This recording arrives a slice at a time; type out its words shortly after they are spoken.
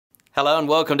Hello and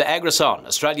welcome to Agrison,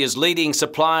 Australia's leading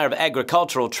supplier of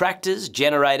agricultural tractors,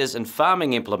 generators and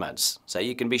farming implements, so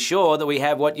you can be sure that we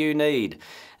have what you need.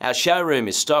 Our showroom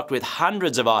is stocked with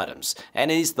hundreds of items and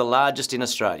is the largest in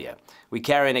Australia. We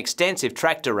carry an extensive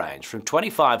tractor range from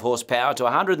 25 horsepower to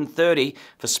 130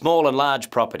 for small and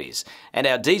large properties, and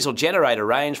our diesel generator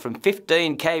range from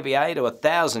 15 kVA to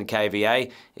 1000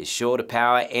 kVA is sure to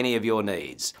power any of your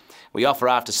needs. We offer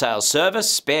after-sales service,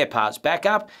 spare parts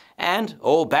backup, and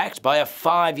all backed by a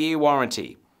 5-year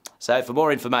warranty. So for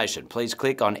more information, please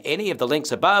click on any of the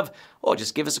links above or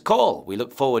just give us a call. We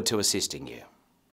look forward to assisting you.